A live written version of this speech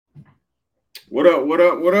What up? What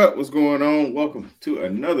up? What up? What's going on? Welcome to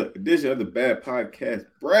another edition of the Bad Podcast.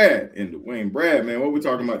 Brad and Dawain. Brad, man, what we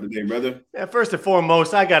talking about today, brother? Yeah, first and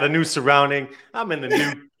foremost, I got a new surrounding. I'm in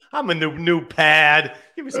the new pad.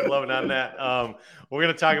 Give me some loving on that. We're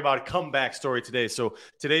going to talk about a comeback story today. So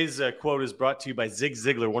today's quote is brought to you by Zig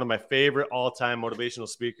Ziglar, one of my favorite all-time motivational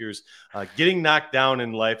speakers. Getting knocked down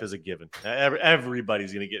in life is a given.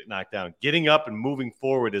 Everybody's going to get knocked down. Getting up and moving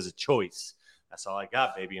forward is a choice. That's all I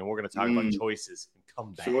got, baby. And we're going to talk about choices and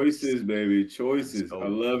comebacks. Choices, baby. Choices. I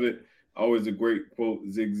love it. Always a great quote.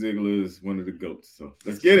 Zig Ziglar is one of the GOATs. So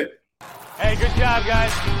let's get it. Hey, good job,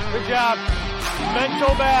 guys. Good job.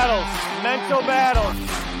 Mental battles. Mental battles.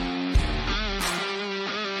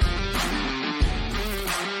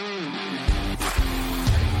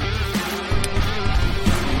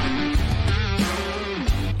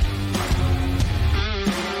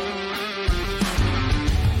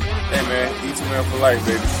 Hey, man. E2 for life,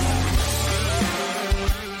 baby.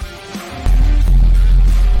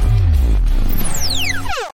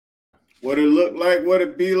 What it look like, what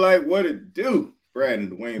it be like, what it do. Brad and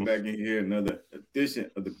Dawain back in here, another edition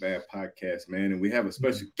of the Bad Podcast, man. And we have a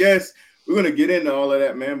special guest. We're going to get into all of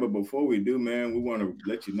that, man. But before we do, man, we want to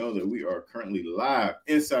let you know that we are currently live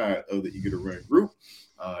inside of the Eager to Run group.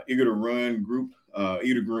 Eager to Run Group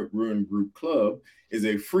Club is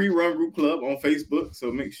a free run group club on Facebook.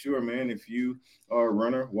 So make sure, man, if you are a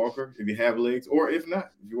runner, walker, if you have legs, or if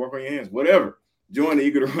not, if you walk on your hands, whatever. Join the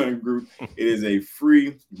Eager to Run group. It is a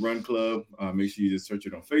free run club. Make sure you just search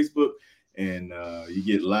it on Facebook, and you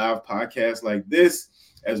get live podcasts like this,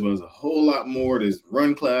 as well as a whole lot more. There's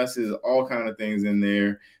run classes, all kind of things in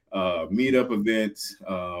there, meetup events,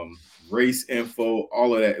 race info.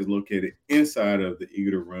 All of that is located inside of the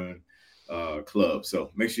Eager to Run club. So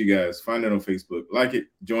make sure you guys find it on Facebook, like it,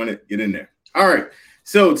 join it, get in there. All right.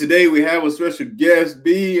 So today we have a special guest,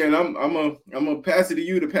 B, and I'm gonna pass it to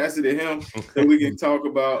you to pass it to him so we can talk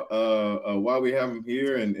about why we have him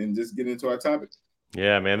here and just get into our topic.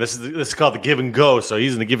 Yeah, man, this is called the give and go. So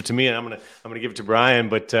he's going to give it to me, and I'm gonna give it to Brian.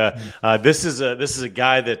 But this is a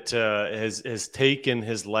guy that has taken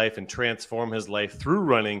his life and transformed his life through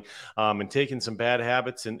running, and taken some bad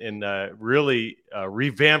habits and really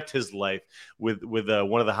revamped his life with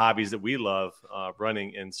one of the hobbies that we love,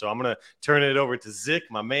 running. And so I'm going to turn it over to Zick,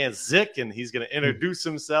 my man Zick, and he's going to introduce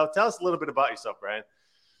himself. Tell us a little bit about yourself, Brian.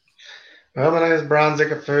 Well, my name is Brian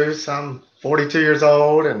Zickefoose. I'm 42 years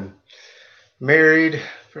old and married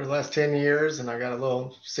for the last 10 years, and I got a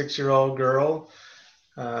little 6-year-old girl.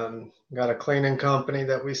 Got a cleaning company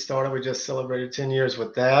that we started. We just celebrated 10 years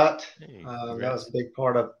with that. That was a big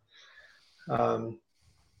part of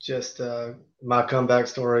my comeback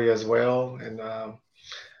story as well. And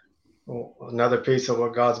another piece of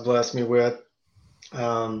what God's blessed me with.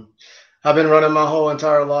 I've been running my whole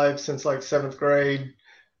entire life since like 7th grade,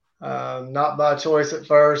 not by choice at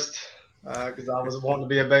first. Because I was wanting to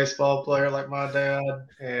be a baseball player like my dad,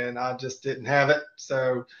 and I just didn't have it.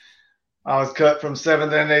 So I was cut from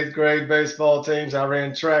 7th and 8th grade baseball teams. I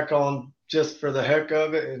ran track on just for the heck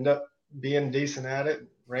of it, ended up being decent at it.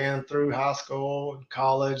 Ran through high school and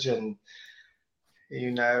college, and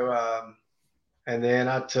and then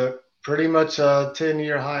I took pretty much a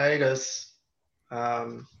 10-year hiatus,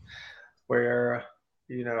 where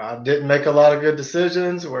I didn't make a lot of good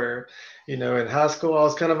decisions. Where in high school, I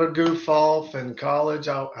was kind of a goof off. In college,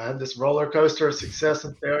 I had this roller coaster of success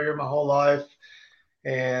and failure my whole life.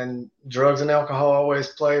 And drugs and alcohol always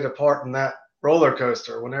played a part in that roller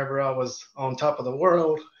coaster. Whenever I was on top of the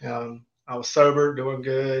world, I was sober, doing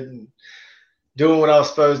good, and doing what I was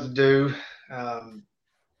supposed to do,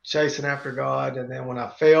 chasing after God. And then when I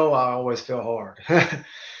fail, I always feel hard.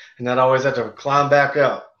 And I'd always have to climb back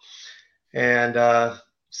up. And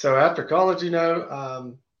so after college,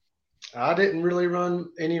 I didn't really run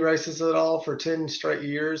any races at all for 10 straight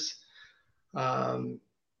years. I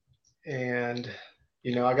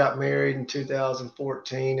got married in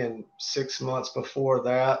 2014, and 6 months before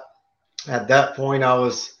that, at that point, I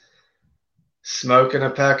was smoking a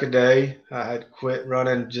pack a day. I had quit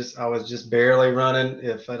running. I was just barely running,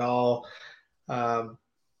 if at all.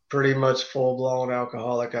 Pretty much full-blown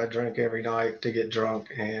alcoholic. I drank every night to get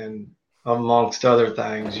drunk, and amongst other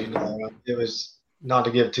things, it was, not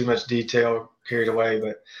to give too much detail, carried away,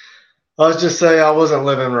 but let's just say I wasn't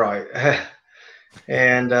living right.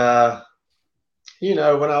 And, when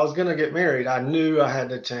I was going to get married, I knew I had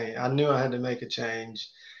to change. I knew I had to make a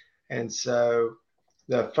change. And so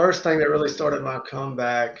the first thing that really started my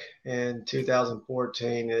comeback in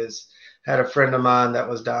 2014 is had a friend of mine that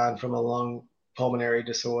was dying from a lung pulmonary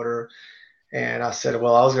disorder. And I said,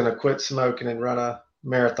 well, I was going to quit smoking and run a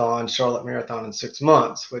marathon, Charlotte Marathon, in 6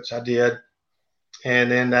 months, which I did.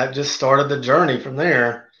 And then that just started the journey from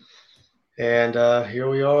there. And here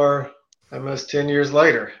we are almost 10 years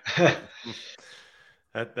later.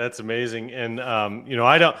 That's amazing. And,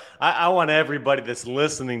 I want everybody that's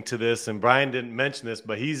listening to this, and Brian didn't mention this,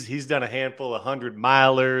 but he's done a handful of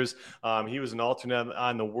 100-milers. He was an alternate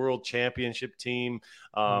on the world championship team.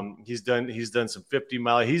 He's done some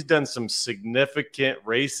 50-mile. He's done some significant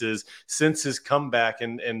races since his comeback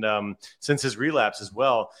and since his relapse as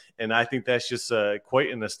well. And I think that's just quite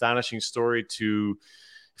an astonishing story to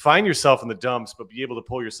find yourself in the dumps, but be able to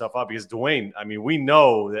pull yourself up. Because Dawain, I mean, we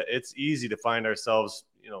know that it's easy to find ourselves,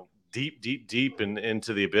 deep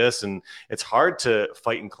into the abyss, and it's hard to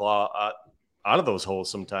fight and claw out of those holes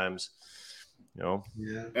sometimes. Yeah,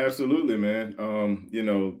 absolutely, man.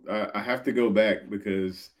 I have to go back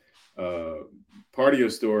because part of your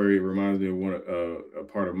story reminds me of a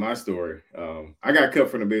part of my story. I got cut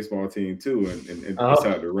from the baseball team too, and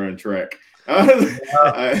decided to run track.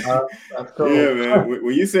 that's cool. Yeah, man.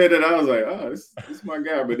 When you said that, I was like, "Oh, this is my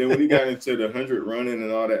guy." But then when he got into the 100 running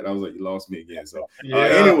and all that, I was like, "You lost me again." So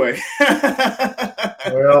anyway,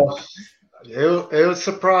 well, it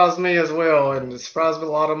surprised me as well, and it surprised a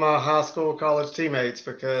lot of my high school, college teammates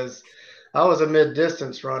because I was a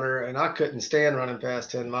mid-distance runner and I couldn't stand running past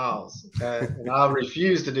 10 miles, and I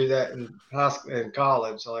refused to do that in high school and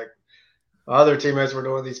college. Like other teammates were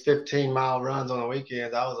doing these 15-mile runs on the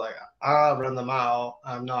weekends. I was like, I run the mile.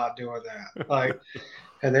 I'm not doing that.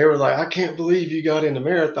 And they were like, I can't believe you got into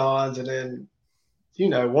marathons. And then,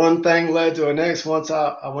 one thing led to the next. Once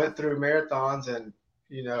I went through marathons and,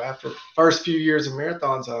 after the first few years of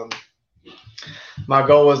marathons, my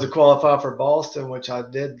goal was to qualify for Boston, which I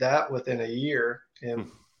did that within a year. And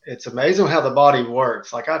it's amazing how the body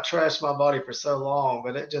works. Like I trashed my body for so long,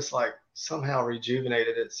 but it just like somehow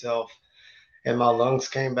rejuvenated itself. And my lungs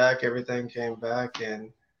came back, everything came back.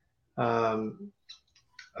 And I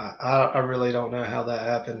really don't know how that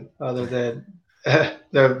happened other than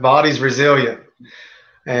the body's resilient.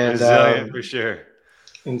 And resilient for sure.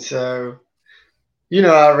 And so,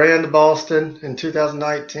 I ran to Boston in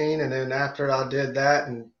 2019. And then after I did that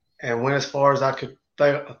and went as far as I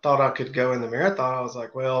thought I could go in the marathon, I was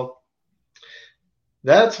like, well,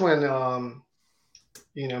 that's when,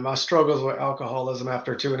 my struggles with alcoholism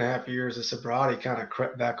after 2.5 years of sobriety kind of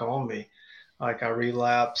crept back on me. Like I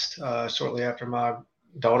relapsed shortly after my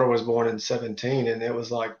daughter was born in 2017, and it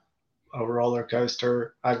was like a roller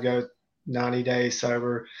coaster. I'd go 90 days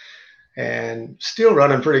sober and still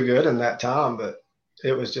running pretty good in that time, but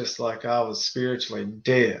it was just like I was spiritually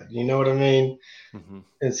dead. You know what I mean? Mm-hmm.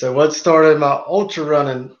 And so what started my ultra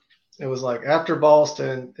running, it was like after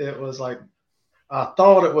Boston, it was like I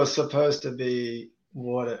thought it was supposed to be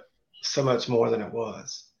so much more than it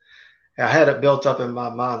was. I had it built up in my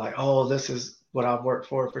mind like, oh, this is what I've worked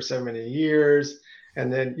for so many years.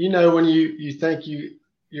 And then, when you think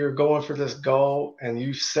you're going for this goal and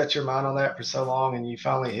you set your mind on that for so long and you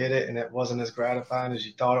finally hit it and it wasn't as gratifying as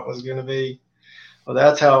you thought it was going to be. Well,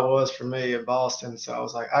 that's how it was for me in Boston. So I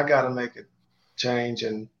was like, I got to make a change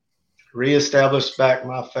and reestablish back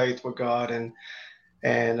my faith with God. And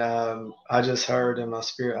I just heard in my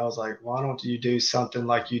spirit, I was like, why don't you do something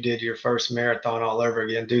like you did your first marathon all over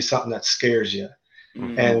again? Do something that scares you.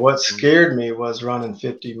 Mm-hmm. And what scared me was running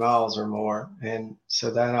 50 miles or more. And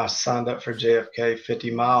so then I signed up for JFK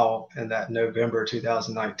 50 mile in that November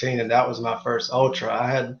 2019. And that was my first ultra. I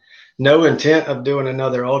had no intent of doing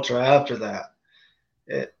another ultra after that.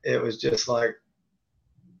 It was just like,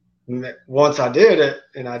 once I did it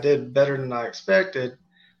and I did better than I expected,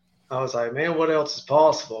 I was like, man, what else is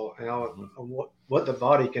possible? And what the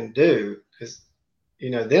body can do. Because,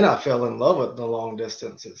 then I fell in love with the long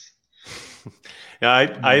distances.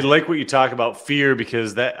 Yeah, I like what you talk about fear,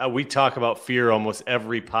 because that we talk about fear almost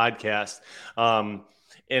every podcast. And,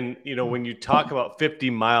 when you talk about 50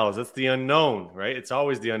 miles, that's the unknown, right? It's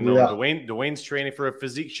always the unknown. Yeah. Dawain's training for a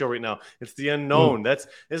physique show right now. It's the unknown.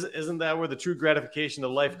 Isn't that where the true gratification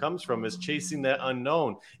of life comes from, is chasing that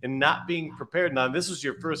unknown and not being prepared. Now, this was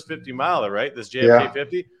your first 50 miler, right? This JFK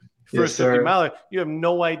 50? First 50 miler, you have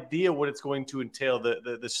no idea what it's going to entail,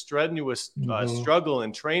 the strenuous struggle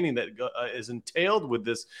and training that is entailed with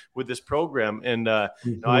this program. And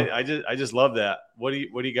I just love that. What do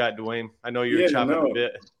you got, Dawain? I know you're chopping a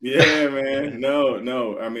bit. Yeah, man.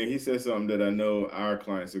 No. I mean, he said something that I know our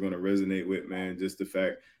clients are going to resonate with, man. Just the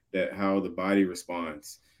fact that how the body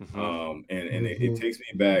responds. And it takes me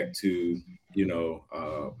back to,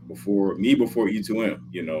 before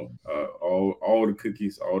E2M, all the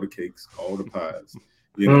cookies, all the cakes, all the pies,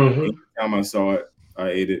 Every time I saw it, I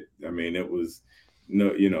ate it. I mean, it was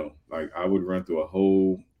like I would run through a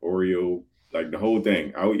whole Oreo, like the whole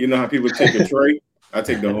thing. How people take a tray I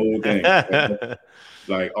take the whole thing.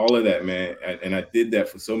 Like all of that, man. And I did that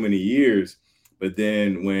for so many years. But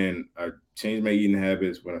then when I changed my eating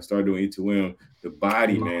habits, when I started doing E2M, the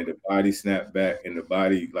body snapped back, and the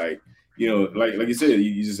body, like, you know, like you said,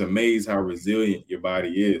 you just amazed how resilient your body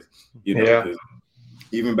is, you know, because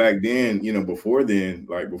even back then, you know, before then,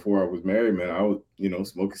 like before I was married, man, I was, you know,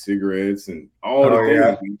 smoking cigarettes and all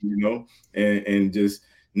the things, you know, and just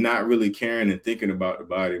not really caring and thinking about the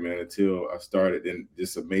body, man, until I started. And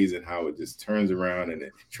just amazing how it just turns around and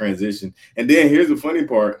it transitions. And then here's the funny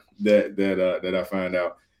part that I find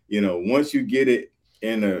out, you know, once you get it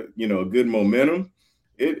in a, you know, a good momentum,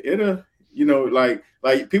 it'll, you know, like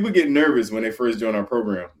people get nervous when they first join our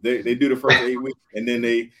program. They do the first 8 weeks, and then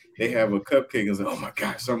they have a cupcake and say, "Oh my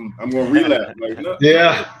gosh, I'm going to relapse." Like, no,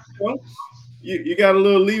 you got a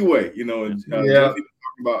little leeway, you know. And Jesse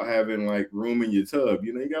about having like room in your tub,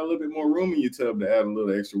 you know, you got a little bit more room in your tub to add a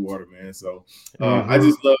little extra water, man. So I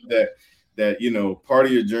just love that, you know, part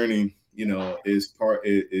of your journey, you know, is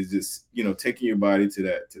just, you know, taking your body to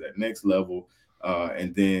that next level,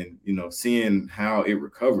 and then, you know, seeing how it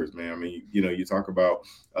recovers, man. I mean, you know, you talk about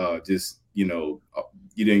just, you know,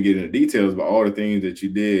 you didn't get into details, but all the things that you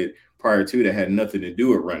did prior to that had nothing to do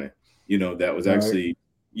with running, you know, that was actually,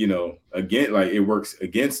 you know, again, like it works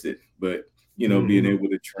against it, but you know, being able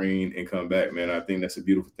to train and come back, man, I think that's a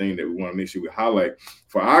beautiful thing that we want to make sure we highlight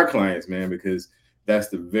for our clients, man, because that's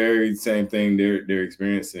the very same thing they're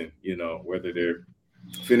experiencing, you know, whether they're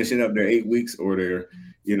finishing up their 8 weeks or they're,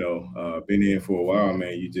 you know, been in for a while,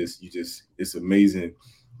 man. You just, it's amazing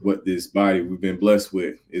what this body we've been blessed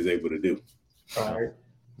with is able to do. Right.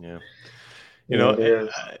 Yeah. You know,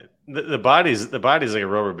 the body's like a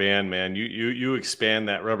rubber band, man. You expand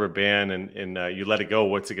that rubber band and you let it go.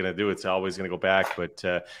 What's it going to do? It's always going to go back. But,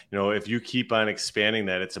 you know, if you keep on expanding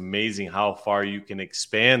that, it's amazing how far you can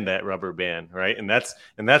expand that rubber band. Right. And that's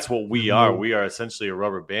what we are. We are essentially a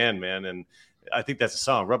rubber band, man. And I think that's a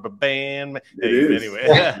song, Rubber Band. It is. Anyway,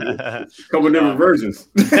 a couple of different versions.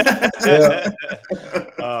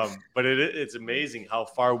 But it's amazing how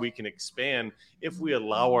far we can expand if we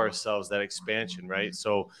allow ourselves that expansion, right?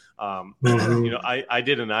 So, you know, I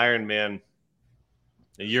did an Ironman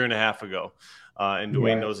a year and a half ago. And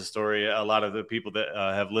Dawain knows the story. A lot of the people that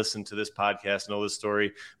have listened to this podcast know the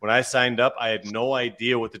story. When I signed up, I had no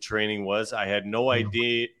idea what the training was. I had no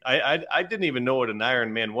idea. I didn't even know what an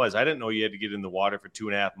Ironman was. I didn't know you had to get in the water for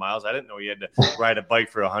 2.5 miles. I didn't know you had to ride a bike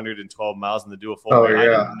for 112 miles and to do a full marathon.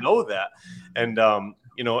 I didn't know that. And,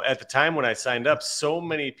 you know, at the time when I signed up, so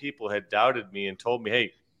many people had doubted me and told me,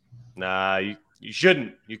 hey, nah, you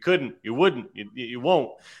shouldn't, you couldn't, you wouldn't, you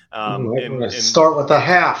won't. And start with a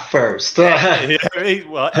half first.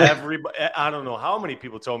 Well, everybody, I don't know how many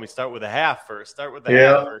people told me start with a half first. Start with the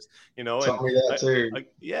half first. You know, told me that too.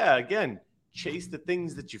 Again, chase the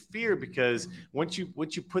things that you fear, because once you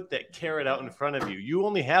put that carrot out in front of you, you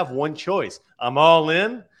only have one choice. I'm all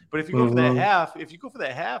in. But if you go for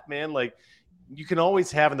that half, man, like you can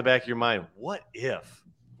always have in the back of your mind, what if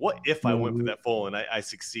I went for that full and I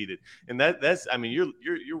succeeded? And that's, I mean, you're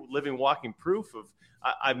living, walking proof of,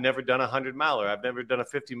 I've never done a 100-miler. I've never done a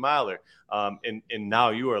 50-miler. And now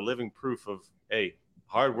you are living proof of, hey,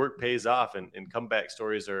 hard work pays off, and comeback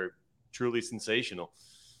stories are truly sensational.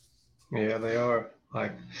 Yeah, they are.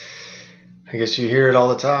 Like, I guess you hear it all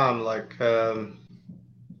the time. Like,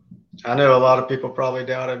 I know a lot of people probably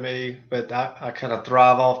doubted me, but I kind of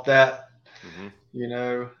thrive off that, you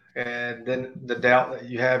know. And then the doubt that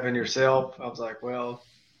you have in yourself, I was like, well,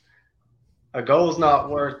 a goal's not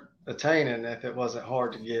worth attaining if it wasn't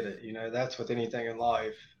hard to get it. You know, that's with anything in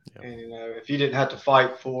life. Yep. And, you know, if you didn't have to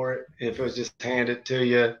fight for it, if it was just handed to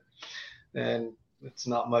you, then it's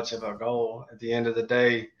not much of a goal at the end of the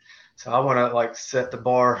day. So I want to like set the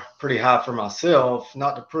bar pretty high for myself,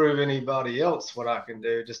 not to prove anybody else what I can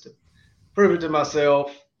do, just to prove it to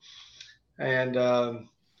myself. And,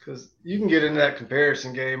 because you can get into that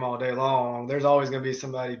comparison game all day long. There's always going to be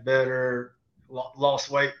somebody better, lost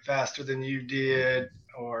weight faster than you did,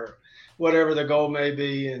 or whatever the goal may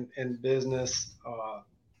be in business,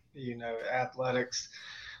 you know, athletics.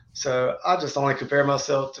 So I just only compare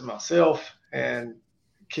myself to myself and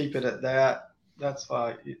keep it at that. That's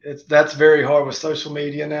why that's very hard with social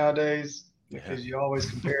media nowadays, because you're always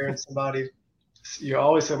comparing somebody. You're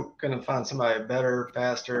always going to find somebody better,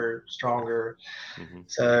 faster, stronger.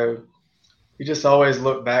 So you just always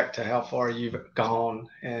look back to how far you've gone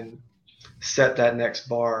and set that next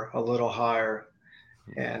bar a little higher.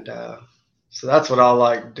 And so that's what I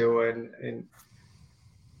like doing. And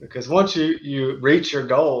because once you reach your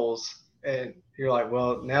goals and you're like,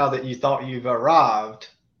 well, now that you thought you've arrived,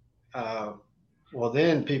 well,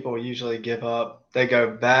 then people usually give up. They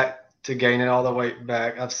go back to gaining all the weight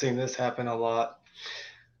back. I've seen this happen a lot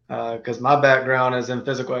because my background is in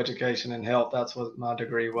physical education and health. That's what my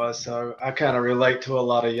degree was. So I kind of relate to a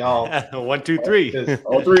lot of y'all. 1, 2, 3.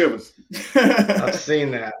 All three of us. I've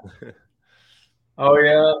seen that. Oh,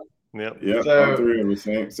 yeah. Yep. Yeah, So, all three of us,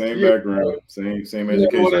 same background, same education.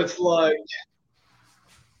 You know what it's like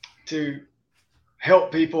to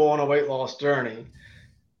help people on a weight loss journey,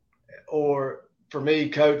 or for me,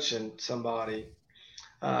 coaching somebody,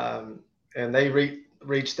 and they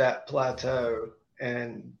reach that plateau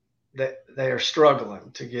and they are struggling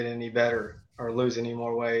to get any better or lose any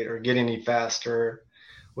more weight or get any faster.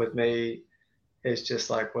 With me, it's just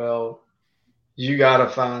like, well, you got to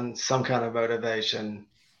find some kind of motivation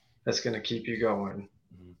that's going to keep you going.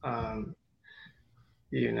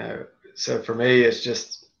 You know, so for me, it's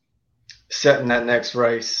just setting that next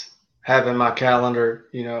race, having my calendar.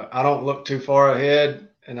 You know, I don't look too far ahead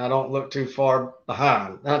and I don't look too far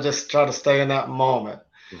behind. I just try to stay in that moment.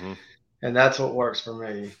 And that's what works for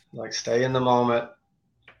me. Like, stay in the moment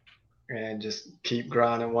and just keep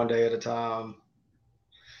grinding one day at a time.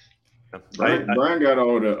 Brian got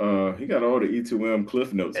all the E2M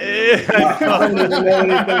Cliff Notes. I don't even know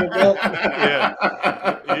anything about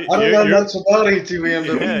I don't know much about E2M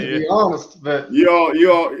to be honest, but you all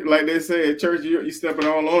like they say at church, you stepping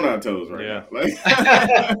all on our toes right now. Like,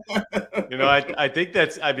 you know, I think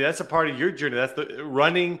that's a part of your journey. That's the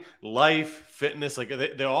running, life, fitness. Like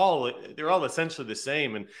they're all essentially the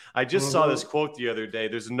same. And I just saw this quote the other day.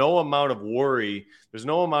 There's no amount of worry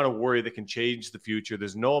that can change the future.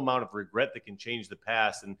 There's no amount of regret that can change the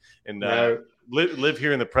past. And live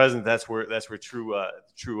here in the present. That's where true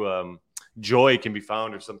joy can be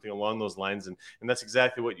found, or something along those lines. And that's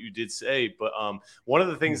exactly what you did say. But one of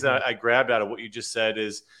the things that I grabbed out of what you just said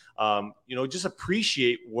is, just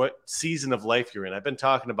appreciate what season of life you're in. I've been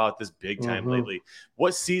talking about this big time lately.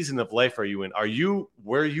 What season of life are you in? Are you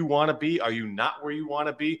where you want to be? Are you not where you want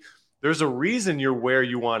to be? There's a reason you're where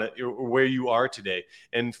you where you are today.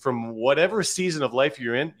 And from whatever season of life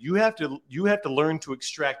you're in, you have to learn to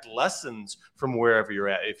extract lessons from wherever you're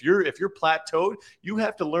at. If you're plateaued, you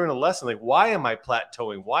have to learn a lesson. Like, why am I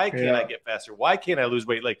plateauing? Why can't I get faster? Why can't I lose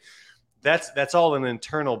weight? Like, that's all an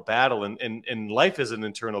internal battle, and life is an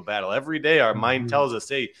internal battle. Every day our mind tells us,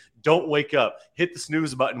 hey, don't wake up, hit the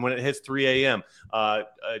snooze button when it hits 3 a.m.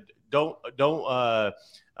 Don't go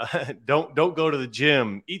to the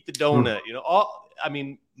gym, eat the donut,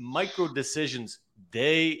 micro decisions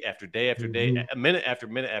day after day after day, a minute after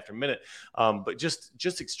minute after minute. But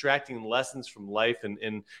just extracting lessons from life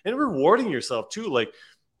and rewarding yourself too. Like,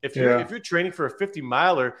 if you're training for a 50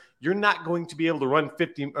 miler, you're not going to be able to run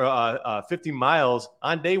 50 miles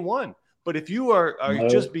on day one. But if you are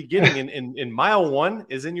just beginning in mile one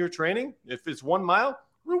is in your training, if it's 1 mile,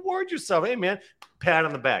 reward yourself. Hey man, pat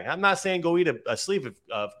on the back. I'm not saying go eat a sleeve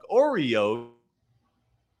of Oreos,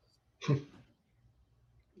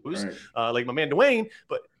 like my man Dawain,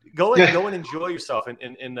 but go and enjoy yourself.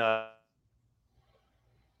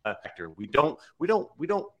 We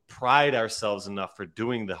don't pride ourselves enough for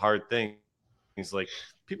doing the hard things. Like,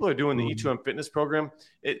 people are doing the E2M fitness program.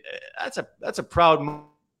 That's a proud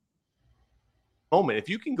moment. If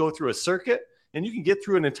you can go through a circuit and you can get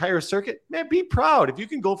through an entire circuit, man, be proud. If you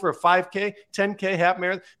can go for a 5K, 10K, half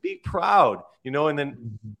marathon, be proud, and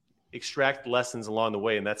then extract lessons along the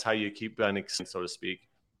way. And that's how you keep on, so to speak.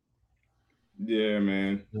 Yeah,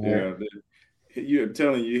 man. Yeah. You're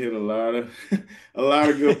telling you hit a lot of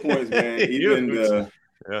good points, man. Even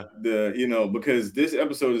because this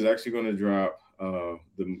episode is actually going to drop. I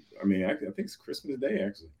think it's Christmas Day,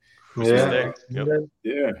 actually.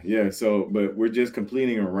 Yeah. So, but we're just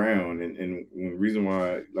completing a round, and the reason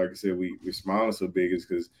why, like I said, we're smiling so big is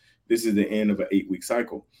because this is the end of an 8-week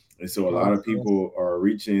cycle, and so a lot of people are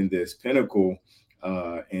reaching this pinnacle,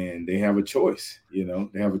 and they have a choice.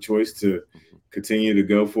 They have a choice to continue to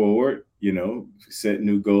go forward, set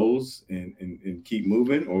new goals and keep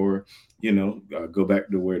moving, or go back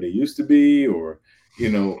to where they used to be, or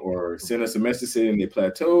send us a message saying they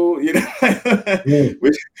plateau,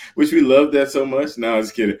 which we love that so much. No, I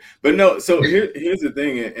was kidding. But no, so here's the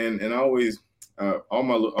thing, and I always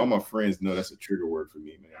all my friends know that's a trigger word for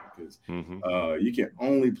me, man, because you can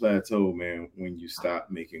only plateau, man, when you stop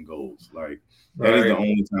making goals. Like, that is the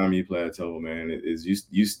only time you plateau, man. Is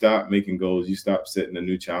you stop making goals, you stop setting a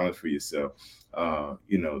new challenge for yourself.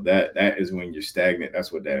 That is when you're stagnant.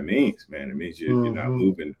 That's what that means, man. It means you're not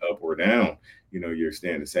moving up or down. You're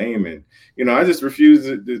staying the same, and I just refuse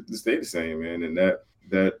to stay the same, man. And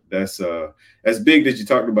that's big that you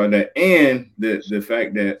talked about that, and the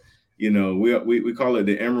fact that we call it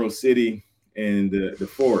the Emerald City in the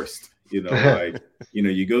forest. Like,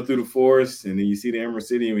 you go through the forest and then you see the Emerald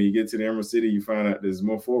City. And when you get to the Emerald City, you find out there's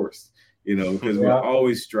more forest, because we're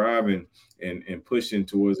always striving and pushing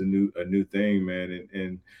towards a new thing, man.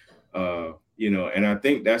 And I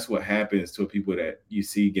think that's what happens to people that you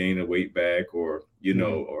see gain a weight back or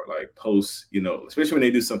or like post, especially when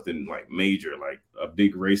they do something like major, like a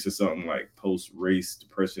big race or something, like post race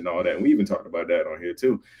depression, all that. And we even talked about that on here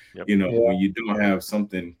too. Yep. When you don't have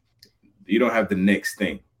something, you don't have the next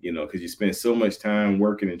thing, because you spend so much time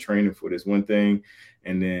working and training for this one thing,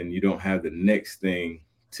 and then you don't have the next thing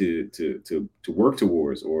to work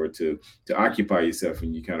towards or to occupy yourself,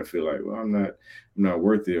 and you kind of feel like, well, I'm not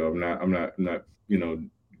worth it, or I'm not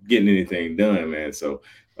getting anything done, man. So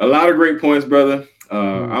a lot of great points, brother.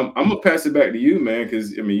 I'm gonna pass it back to you, man,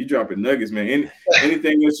 because you dropping nuggets, man.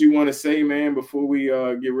 Anything else you want to say, man, before we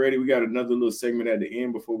get ready? We got another little segment at the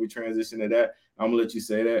end before we transition to that. I'm gonna let you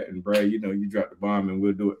say that, and Brad, you drop the bomb, and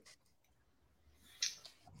we'll do it.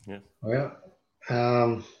 Yeah.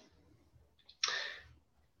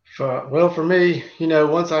 Well, for me,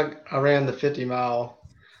 once I ran the 50 mile,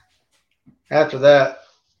 after that,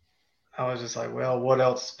 I was just like, well, what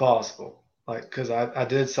else is possible? Like, because I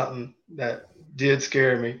did something that did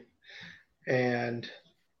scare me. And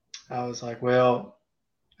I was like, well,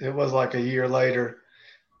 it was like a year later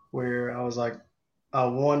where I was like, I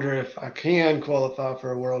wonder if I can qualify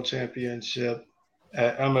for a world championship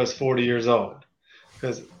at almost 40 years old.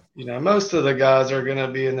 Because, most of the guys are going to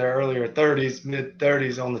be in their earlier 30s, mid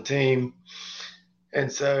 30s on the team.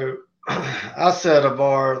 And so I set a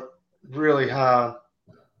bar really high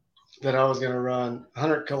that I was going to run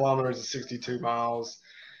 100 kilometers of 62 miles,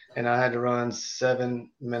 and I had to run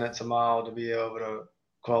 7 minutes a mile to be able to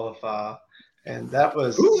qualify. And that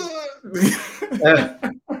was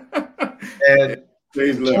and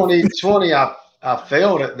in 2020, I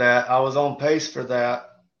failed at that. I was on pace for that,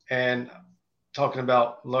 and talking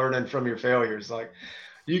about learning from your failures. Like,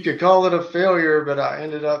 you could call it a failure, but I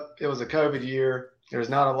ended up, it was a COVID year. There was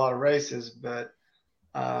not a lot of races, but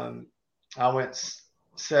I went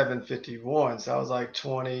 7:51. So I was like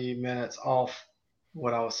 20 minutes off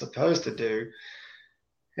what I was supposed to do.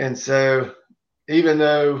 And so even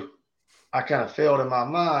though I kind of failed in my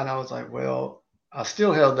mind, I was like, well, I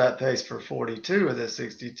still held that pace for 42 of the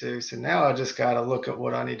 62. So now I just got to look at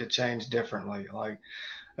what I need to change differently. Like,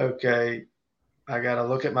 okay, I got to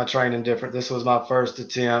look at my training different. This was my first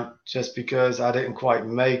attempt. Just because I didn't quite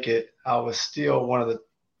make it, I was still one of the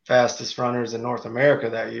fastest runners in North America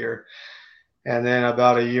that year. And then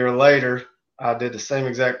about a year later, I did the same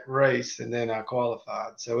exact race, and then I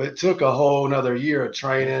qualified. So it took a whole another year of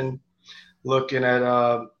training, looking at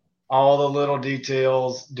all the little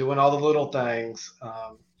details, doing all the little things,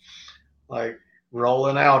 like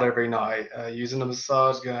rolling out every night, using the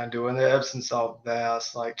massage gun, doing the Epsom salt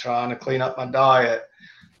baths, like trying to clean up my diet.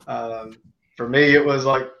 For me, it was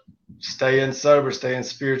like staying sober, staying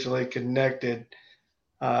spiritually connected,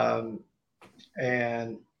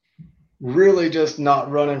 and really just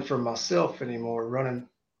not running for myself anymore, running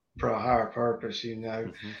for a higher purpose,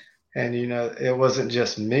 And, it wasn't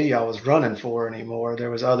just me I was running for anymore.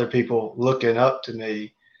 There was other people looking up to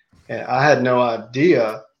me, and I had no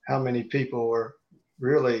idea how many people were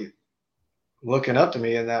really looking up to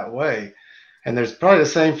me in that way. And there's probably the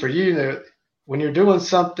same for you. When you're doing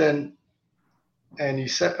something and you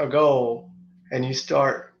set a goal and you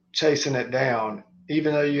start chasing it down,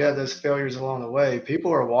 even though you have those failures along the way,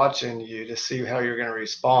 people are watching you to see how you're going to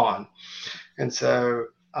respond. And so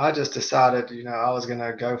I just decided, I was going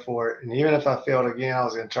to go for it. And even if I failed again, I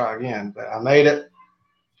was going to try again. But I made it.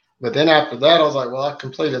 But then after that, I was like, well, I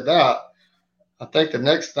completed that. I think the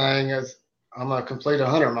next thing is I'm going to complete a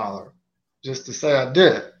 100-miler just to say I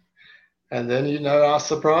did it. And then, I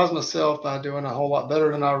surprised myself by doing a whole lot better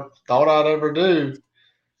than I thought I'd ever do.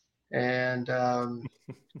 And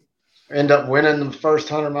end up winning the first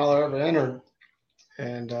 100-miler I ever entered.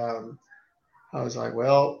 And I was like,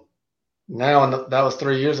 well, now, and that was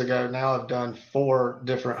 3 years ago. Now I've done 4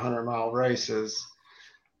 different 100-mile races.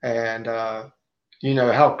 And,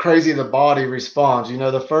 how crazy the body responds.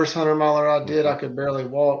 The first 100-miler I did, I could barely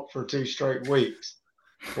walk for 2 straight weeks.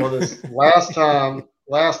 Well, this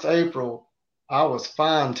last April, I was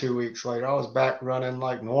fine 2 weeks later. I was back running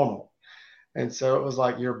like normal. And so it was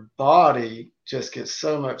like your body just gets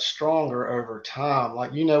so much stronger over time.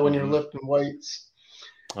 Like, when you're lifting weights,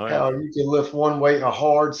 how you can lift one weight a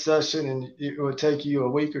hard session and it would take you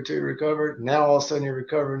a week or 2 to recover. Now all of a sudden you're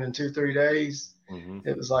recovering in 2-3 days.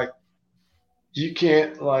 It was like, you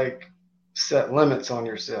can't set limits on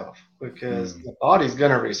yourself because the body's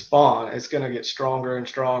going to respond. It's going to get stronger and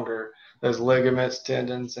stronger those ligaments,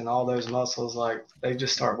 tendons, and all those muscles, like they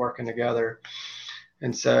just start working together.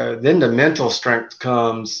 And so then the mental strength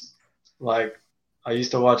comes. Like I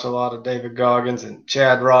used to watch a lot of David Goggins and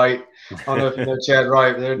Chad Wright. I don't know if you know Chad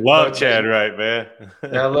Wright. Love Chad Wright, man.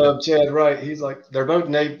 Yeah, I love Chad Wright. He's like, they're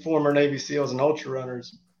both former Navy SEALs and ultra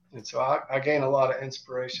runners. And so I gain a lot of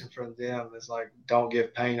inspiration from them. It's like, don't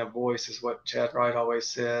give pain a voice is what Chad Wright always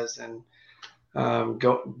says. And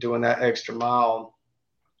doing that extra mile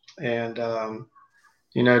and,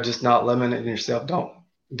 just not limiting yourself.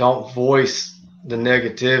 Don't voice the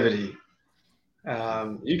negativity.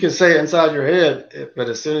 You can say it inside your head, but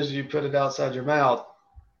as soon as you put it outside your mouth,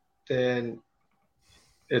 then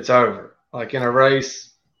it's over. Like in a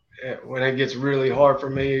race, when it gets really hard for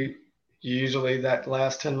me, usually that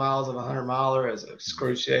last 10 miles of a 100-miler is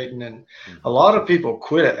excruciating. And a lot of people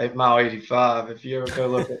quit at mile 85. If you ever go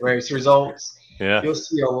look at race results, you'll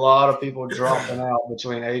see a lot of people dropping out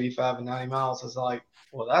between 85 and 90 miles. It's like,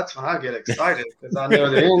 well, that's when I get excited because I know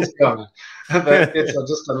the end's coming. But it's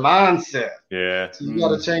just a mindset. Yeah. So you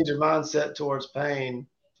got to change your mindset towards pain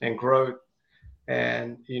and growth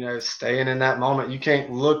and, staying in that moment. You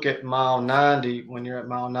can't look at mile 90 when you're at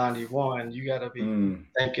mile 91. You got to be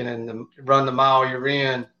thinking and run the mile you're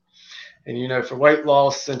in. And, for weight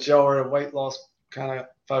loss, since y'all are weight loss kind of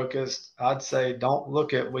focused, I'd say don't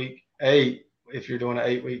look at week 8 if you're doing an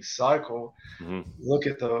 8-week cycle. Look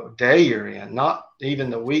at the day you're in, not even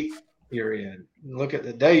the week you're in. Look at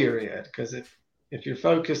the day you're in, because if you're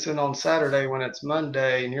focusing on Saturday when it's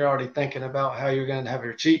Monday and you're already thinking about how you're going to have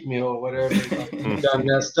your cheat meal or whatever, you done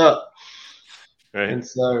messed up. Right. And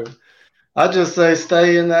so I just say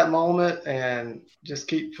stay in that moment and just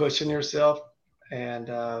keep pushing yourself. And,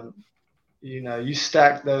 you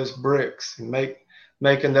stack those bricks and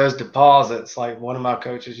making those deposits. Like one of my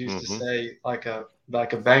coaches used to say, like a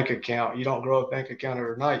bank account. You don't grow a bank account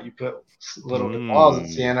overnight. You put little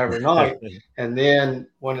deposits in overnight. And then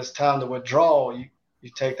when it's time to withdraw, you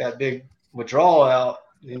take that big withdrawal out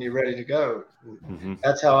and you're ready to go.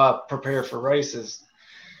 That's how I prepare for races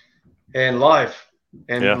and life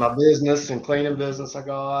and my business and cleaning business I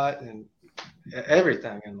got and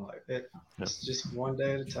everything in life. It's just one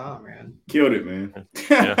day at a time, man. Killed it, man.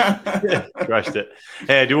 Crushed it.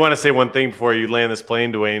 Hey, I do want to say one thing before you land this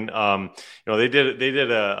plane, Dawain. They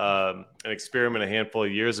did an experiment a handful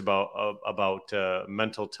of years about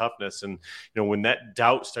mental toughness, and when that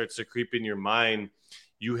doubt starts to creep in your mind,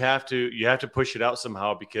 you have to push it out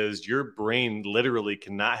somehow, because your brain literally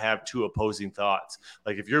cannot have two opposing thoughts.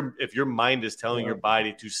 Like if your mind is telling your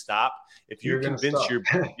body to stop, if you convince your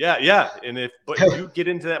but you get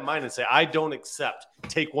into that mind and say, I don't accept,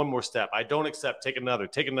 take one more step. I don't accept, take another.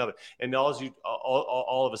 And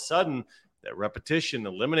all of a sudden that repetition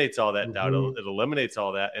eliminates all that doubt. It eliminates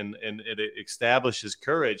all that and it establishes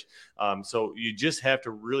courage. So you just have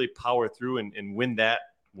to really power through and win that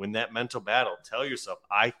mental battle. Tell yourself,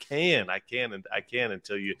 I can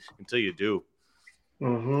until you do.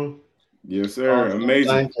 Yes, sir.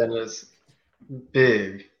 Amazing. Thinking is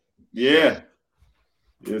big. Yeah.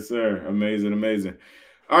 Yes, sir. Amazing.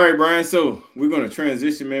 All right, Brian. So we're going to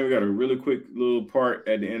transition, man. We got a really quick little part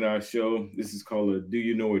at the end of our show. This is called a Do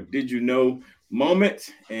You Know or Did You Know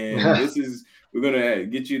moment. And we're going to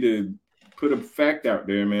get you to put a fact out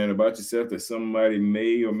there, man, about yourself that somebody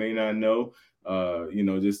may or may not know.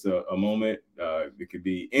 Just a moment. It could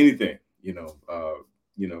be anything.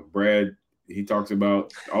 Brad, he talks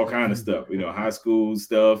about all kind of stuff. High school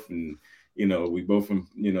stuff, and we both from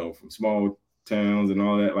small towns and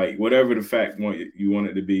all that. Like whatever the fact you want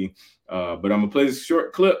it to be. But I'm gonna play this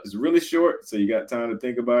short clip. It's really short, so you got time to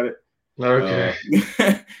think about it. Okay.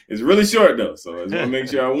 It's really short though, so I just want to make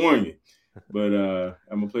sure I warn you. But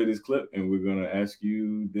I'm gonna play this clip, and we're gonna ask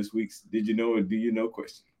you this week's "Did you know or do you know?"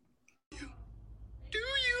 question. Do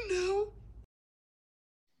you know?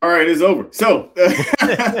 All right, it's over. So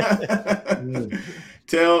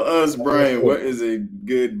tell us, Brian, what is a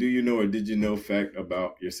good do you know or did you know fact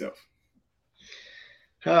about yourself?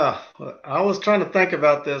 I was trying to think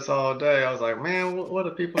about this all day. I was like, man, what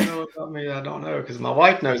do people know about me? I don't know, because my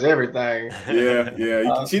wife knows everything.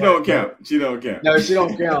 Yeah. She don't count. She don't count. No, she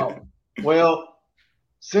don't count. Well,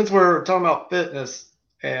 since we're talking about fitness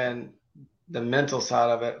and the mental side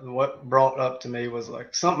of it, what brought up to me was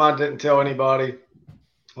like something I didn't tell anybody.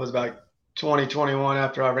 Was about 2021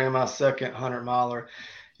 after I ran my second 100-miler.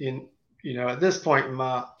 At this point in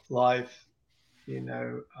my life,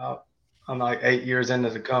 I'm like 8 years into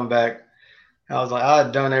the comeback. I was like, I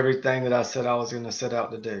had done everything that I said I was going to set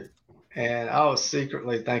out to do. And I was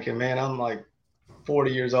secretly thinking, man, I'm like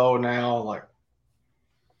 40 years old now. Like,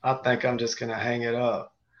 I think I'm just going to hang it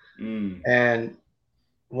up. And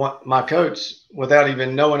my coach, without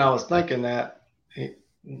even knowing I was thinking that,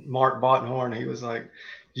 Mark Bottenhorn, he was like,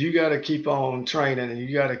 you got to keep on training and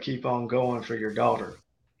you got to keep on going for your daughter.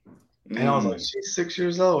 And I was like, she's 6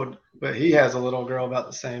 years old, but he has a little girl about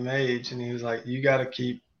the same age. And he was like, you got to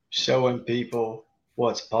keep showing people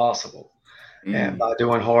what's possible and by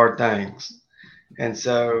doing hard things. And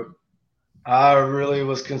so I really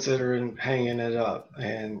was considering hanging it up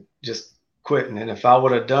and just quitting. And if I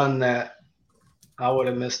would have done that, I would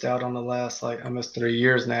have missed out on the last, almost 3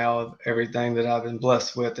 years now of everything that I've been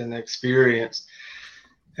blessed with and experienced.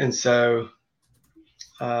 And so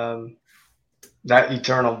that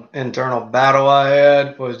internal battle I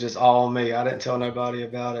had was just all me. I didn't tell nobody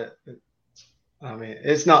about it. I mean,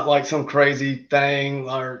 it's not like some crazy thing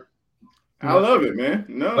or. I love it, man.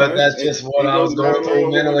 No, but that's just what I was going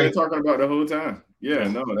through mentally. We've been talking about the whole time. Yeah,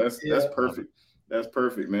 no, that's perfect. That's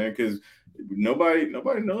perfect, man. Because nobody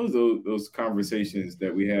knows those conversations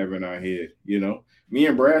that we have in our head. You know, me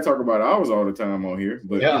and Brad talk about ours all the time on here,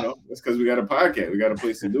 but you know, that's because we got a podcast. We got a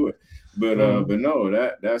place to do it. But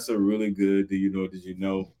no, that's a really good did you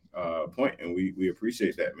know point, and we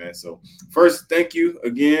appreciate that, man. So first, thank you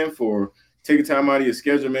again for taking time out of your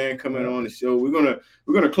schedule, man, coming on the show. We're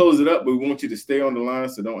gonna close it up, but we want you to stay on the line,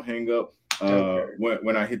 so don't hang up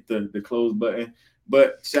when I hit the close button.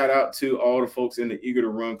 But shout out to all the folks in the Eager to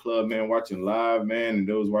Run Club, man, watching live, man, and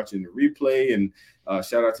those watching the replay. And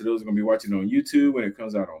shout out to those who are gonna be watching on YouTube when it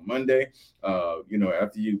comes out on Monday.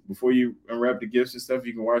 Before you unwrap the gifts and stuff,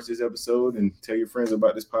 you can watch this episode and tell your friends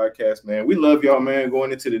about this podcast, man. We love y'all, man.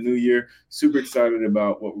 Going into the new year, super excited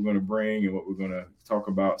about what we're gonna bring and what we're gonna talk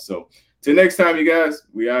about. So till next time, you guys,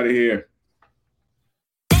 we out of here.